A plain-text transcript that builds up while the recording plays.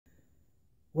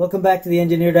Welcome back to the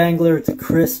Engineered Angler. It's a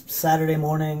crisp Saturday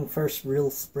morning, first real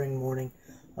spring morning.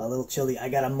 A little chilly. I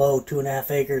got to mow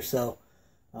 2.5 acres, so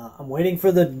I'm waiting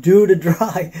for the dew to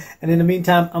dry. And in the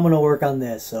meantime, I'm going to work on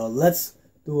this. So let's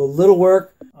do a little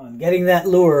work on getting that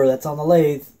lure that's on the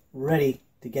lathe ready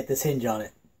to get this hinge on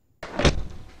it.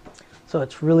 So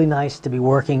it's really nice to be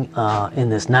working in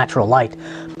this natural light,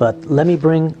 but let me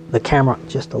bring the camera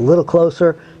just a little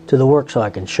closer to the work so I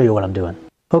can show you what I'm doing.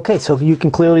 Okay, so you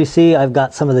can clearly see I've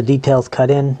got some of the details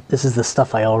cut in. This is the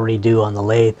stuff I already do on the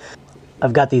lathe.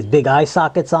 I've got these big eye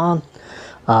sockets on.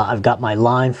 I've got my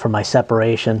line for my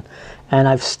separation, and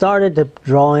I've started to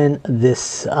draw in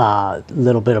this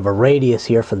little bit of a radius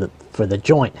here for the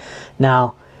joint.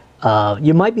 Now,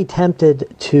 you might be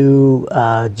tempted to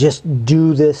just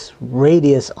do this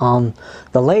radius on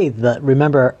the lathe, but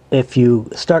remember, if you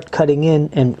start cutting in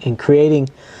and creating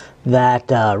that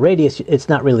radius, it's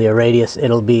not really a radius,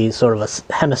 it'll be sort of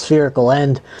a hemispherical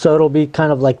end, so it'll be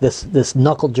kind of like this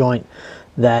knuckle joint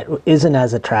that isn't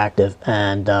as attractive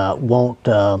and won't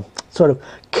sort of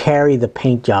carry the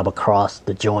paint job across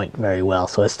the joint very well.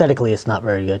 So aesthetically it's not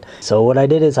very good. So what I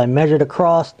did is I measured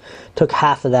across, took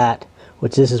half of that,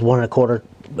 which this is 1 1/4,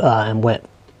 and went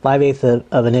 5/8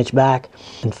 of an inch back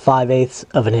and 5/8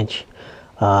 of an inch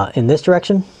in this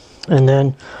direction, and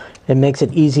then it makes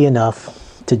it easy enough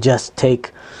to just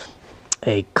take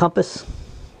a compass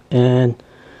and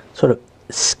sort of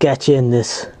sketch in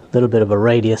this little bit of a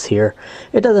radius here.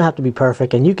 It doesn't have to be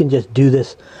perfect, and you can just do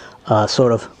this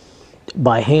sort of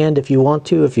by hand if you want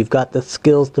to, if you've got the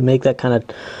skills to make that kind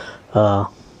of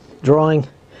drawing.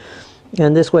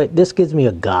 And this way, this gives me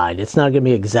a guide. It's not going to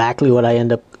be exactly what I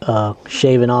end up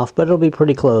shaving off, but it'll be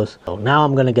pretty close. So now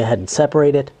I'm going to go ahead and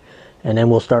separate it, and then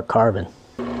we'll start carving.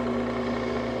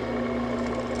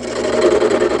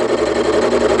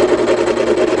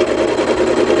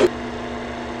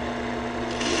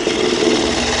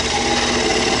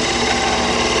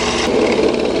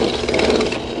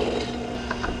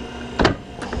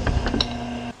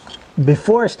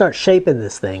 Before I start shaping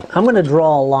this thing, I'm going to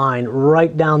draw a line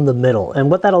right down the middle, and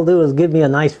what that'll do is give me a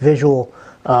nice visual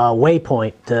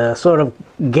waypoint to sort of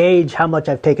gauge how much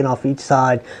I've taken off each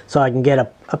side so I can get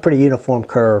a pretty uniform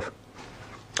curve.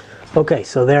 Okay,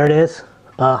 so there it is.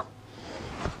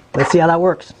 Let's see how that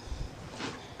works.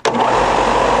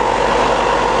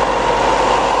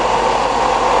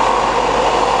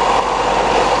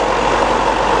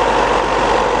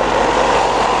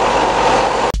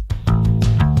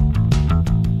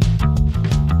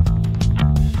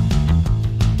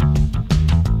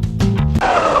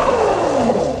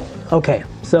 Okay,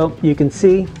 so you can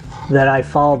see that I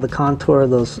followed the contour of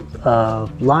those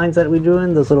lines that we drew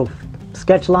in, those little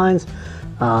sketch lines,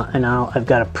 and now I've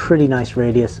got a pretty nice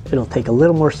radius. It'll take a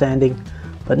little more sanding,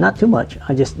 but not too much.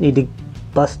 I just need to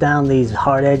bust down these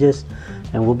hard edges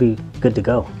and we'll be good to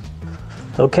go.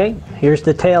 Okay, here's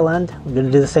the tail end. We're going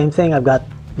to do the same thing. I've got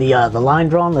the line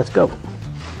drawn. Let's go.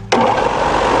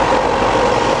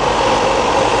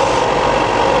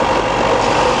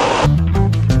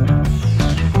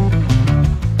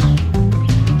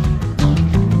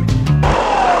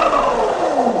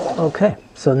 Okay,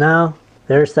 so now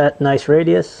there's that nice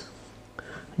radius.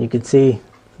 You can see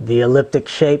the elliptic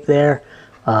shape there.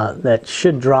 That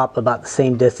should drop about the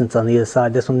same distance on the other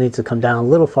side. This one needs to come down a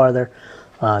little farther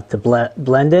to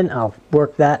blend in. I'll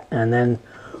work that, and then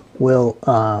we'll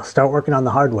start working on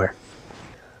the hardware.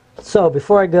 So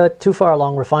before I go too far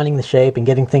along refining the shape and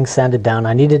getting things sanded down,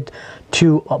 I needed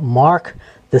to mark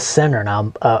the center.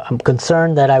 Now I'm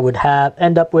concerned that I would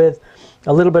end up with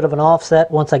a little bit of an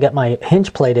offset once I get my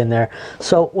hinge plate in there.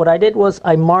 So what I did was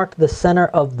I marked the center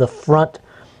of the front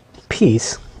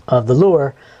piece of the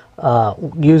lure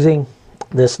using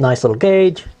this nice little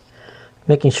gauge,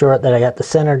 making sure that I got the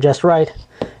center just right,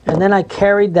 and then I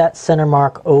carried that center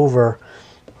mark over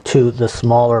to the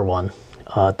smaller one,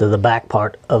 to the back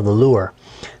part of the lure.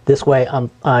 This way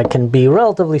I can be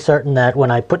relatively certain that when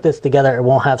I put this together it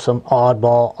won't have some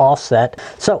oddball offset.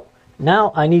 So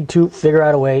now I need to figure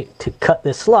out a way to cut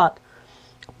this slot,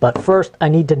 but first I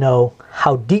need to know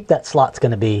how deep that slot's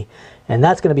going to be, and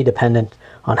that's going to be dependent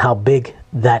on how big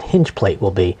that hinge plate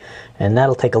will be, and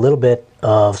that'll take a little bit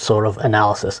of sort of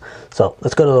analysis. So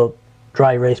let's go to the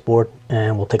dry erase board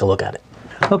and we'll take a look at it.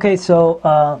 Okay,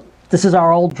 so this is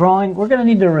our old drawing. We're going to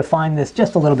need to refine this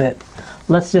just a little bit.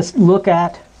 Let's just look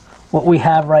at what we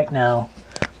have right now,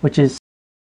 which is,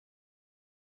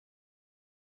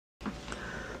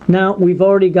 now we've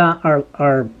already got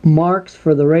our marks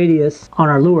for the radius on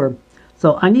our lure,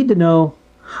 so I need to know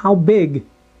how big.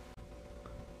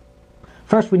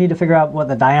 First we need to figure out what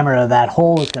the diameter of that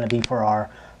hole is going to be for our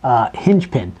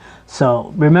hinge pin.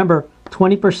 So remember,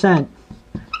 20%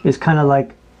 is kind of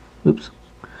like, oops.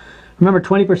 Remember,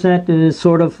 20% is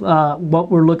sort of what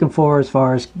we're looking for as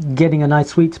far as getting a nice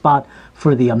sweet spot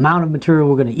for the amount of material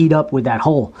we're going to eat up with that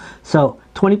hole. So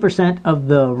 20% of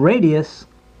the radius,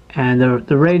 and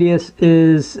the radius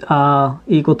is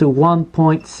equal to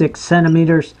 1.6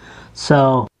 centimeters.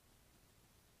 So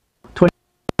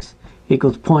 26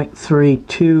 equals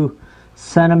 0.32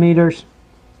 centimeters.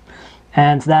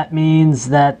 And that means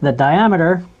that the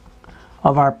diameter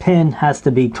of our pin has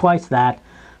to be twice that.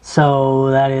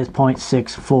 So that is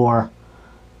 0.64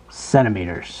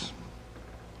 centimeters.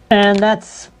 And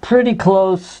that's pretty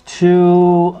close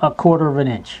to 1/4 of an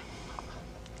inch.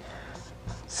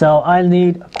 So I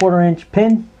need a 1/4 inch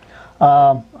pin.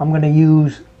 I'm going to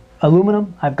use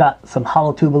aluminum. I've got some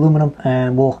hollow tube aluminum,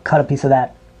 and we'll cut a piece of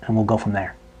that and we'll go from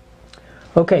there.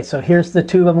 Okay, so here's the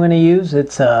tube I'm going to use.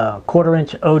 It's a 1/4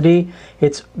 inch OD.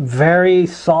 It's very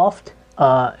soft.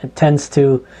 It tends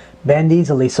to bend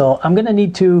easily, so I'm going to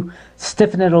need to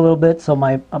stiffen it a little bit. So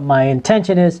my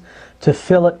intention is to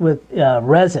fill it with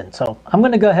resin. So I'm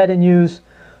going to go ahead and use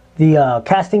the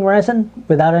casting resin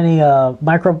without any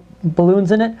micro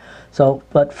balloons in it. So,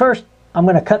 but first I'm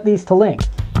going to cut these to length.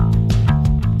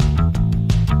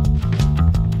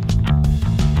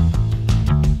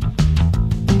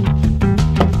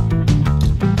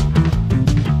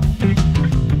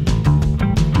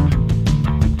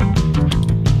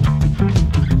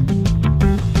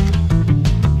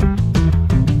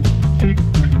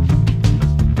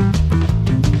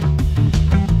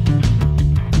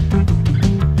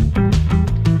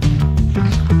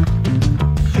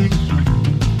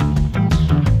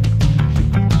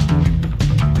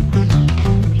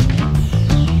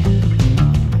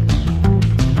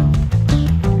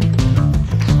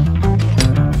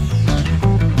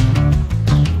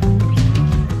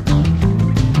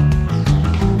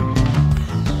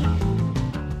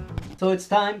 So it's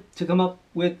time to come up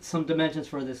with some dimensions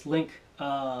for this link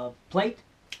plate.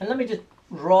 And let me just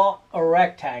draw a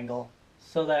rectangle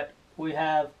so that we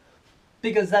have,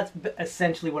 because that's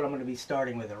essentially what I'm going to be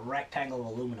starting with, a rectangle of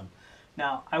aluminum.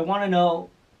 Now I want to know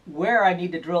where I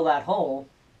need to drill that hole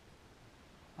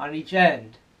on each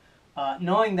end.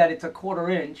 Knowing that it's a 1/4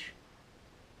 inch,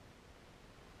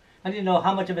 I need to know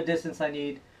how much of a distance I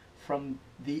need from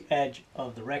the edge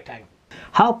of the rectangle.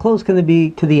 How close can they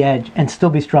be to the edge and still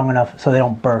be strong enough so they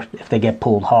don't burst if they get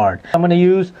pulled hard? I'm going to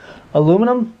use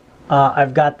aluminum.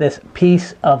 I've got this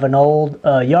piece of an old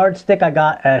yardstick I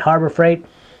got at Harbor Freight.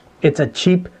 It's a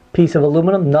cheap piece of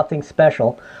aluminum, nothing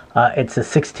special. It's a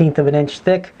 1/16 of an inch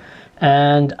thick,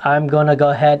 and I'm going to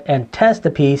go ahead and test a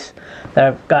piece that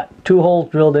I've got 2 holes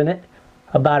drilled in it,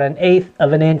 about 1/8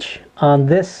 of an inch on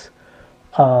this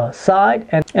side,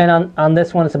 and on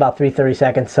this one it's about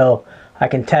 3/32, so I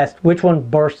can test which one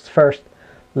bursts first.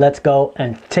 Let's go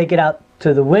and take it out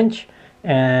to the winch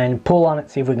and pull on it,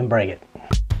 see if we can break it.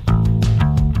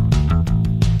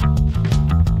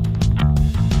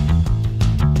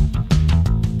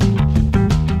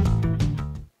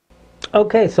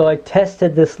 Okay, so I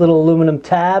tested this little aluminum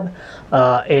tab.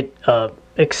 It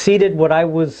exceeded what I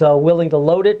was willing to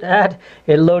load it at.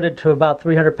 It loaded to about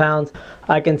 300 pounds.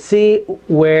 I can see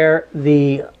where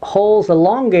the holes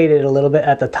elongated a little bit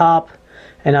at the top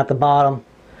and at the bottom,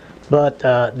 but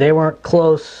they weren't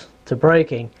close to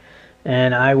breaking,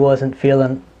 and I wasn't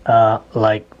feeling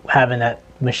like having that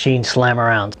machine slam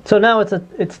around. So now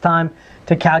it's time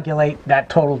to calculate that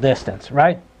total distance,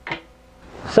 right?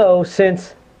 So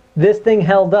since this thing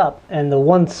held up and the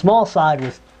one small side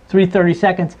was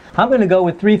 3/32, I'm going to go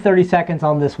with 3/32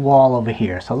 on this wall over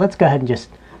here. So let's go ahead and just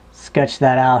sketch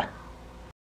that out.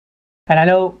 And I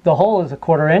know the hole is a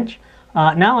 1/4 inch.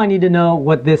 Now I need to know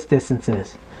what this distance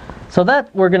is. So that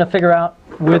we're going to figure out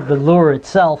with the lure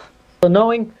itself. So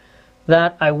knowing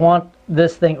that I want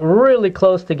this thing really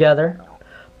close together,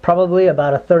 probably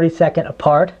about a 32nd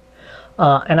apart,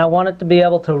 and I want it to be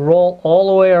able to roll all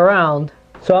the way around.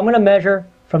 So I'm going to measure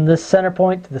from this center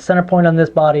point to the center point on this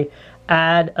body,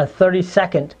 add a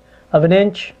 32nd of an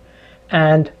inch,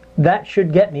 and that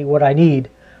should get me what I need.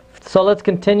 So let's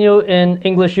continue in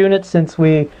English units since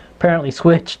we apparently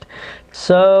switched.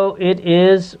 So it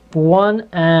is 1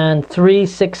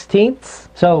 3/16.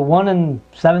 So 1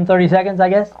 7/32, I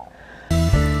guess.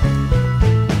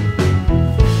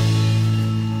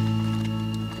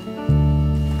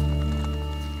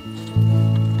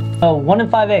 So 1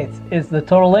 5/8 is the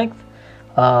total length.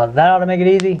 That ought to make it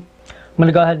easy. I'm going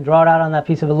to go ahead and draw it out on that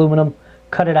piece of aluminum,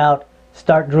 cut it out,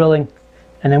 start drilling,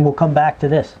 and then we'll come back to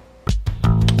this.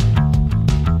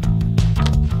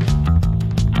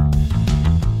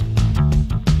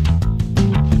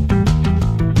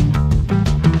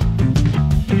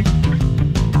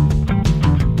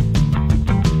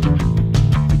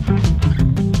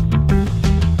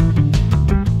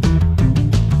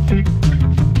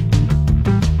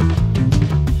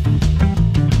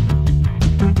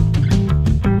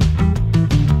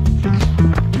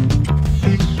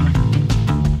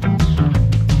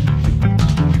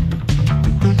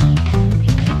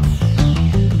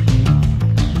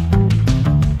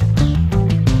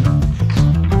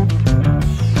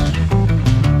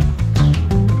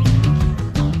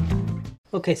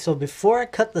 Okay, so before I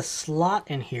cut the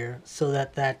slot in here so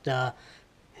that that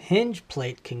hinge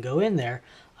plate can go in there,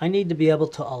 I need to be able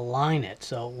to align it.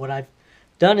 So what I've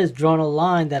done is drawn a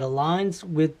line that aligns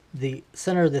with the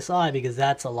center of this eye, because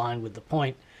that's aligned with the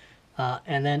point,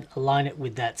 and then align it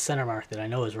with that center mark that I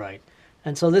know is right.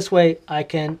 And so this way I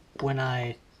can, when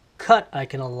I cut, I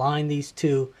can align these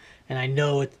two, and I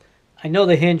know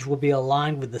the hinge will be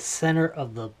aligned with the center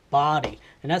of the body,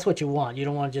 and that's what you want. You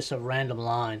don't want just a random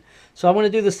line. So I want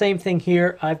to do the same thing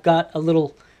here. I've got a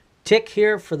little tick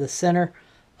here for the center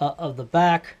of the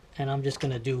back, and I'm just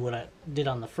going to do what I did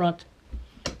on the front.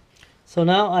 So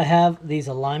now I have these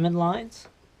alignment lines.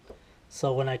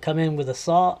 So when I come in with a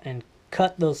saw and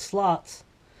cut those slots,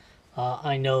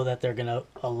 I know that they're going to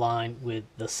align with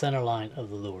the center line of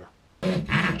the lure.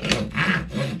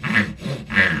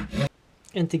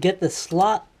 And to get the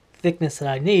slot thickness that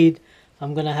I need,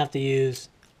 I'm going to have to use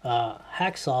a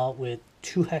hacksaw with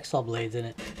 2 hacksaw blades in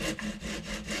it.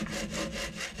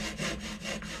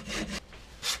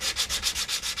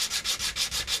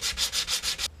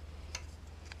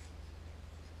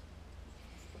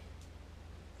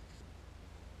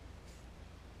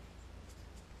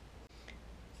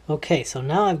 Okay, so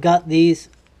now I've got these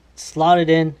slotted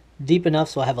in deep enough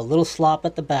so I have a little slop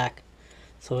at the back,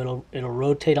 so it'll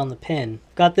rotate on the pin.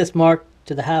 Got this marked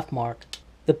to the half mark.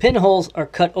 The pinholes are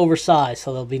cut oversized,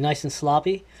 so they'll be nice and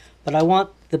sloppy, but I want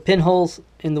the pinholes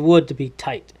in the wood to be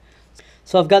tight.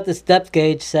 So I've got this depth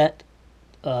gauge set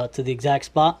to the exact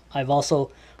spot. I've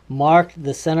also marked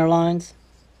the center lines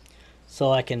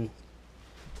so I can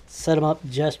set them up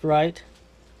just right.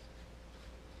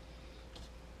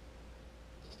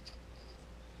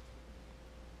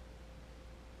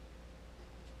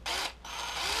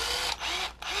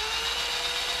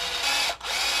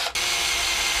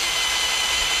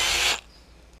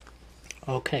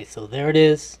 Okay, so there it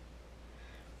is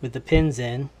with the pins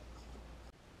in.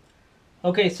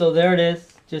 Okay, so there it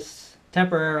is, just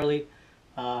temporarily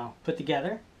put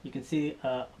together. You can see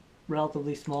a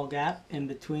relatively small gap in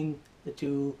between the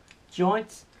 2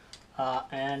 joints,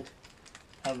 and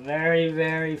a very,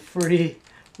 very free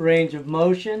range of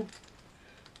motion.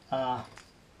 That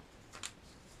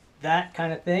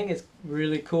kind of thing is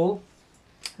really cool.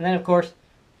 And then of course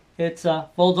it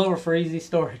folds over for easy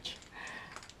storage.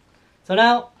 So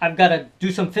now I've got to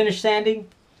do some finish sanding,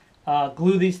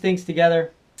 glue these things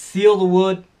together, seal the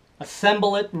wood,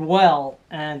 assemble it well,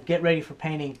 and get ready for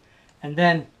painting. And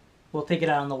then we'll take it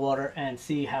out on the water and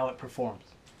see how it performs.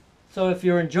 So if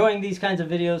you're enjoying these kinds of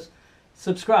videos,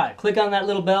 subscribe. Click on that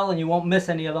little bell and you won't miss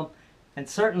any of them. And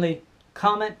certainly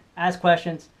comment, ask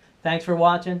questions. Thanks for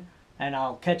watching, and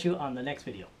I'll catch you on the next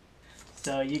video.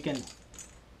 So you can...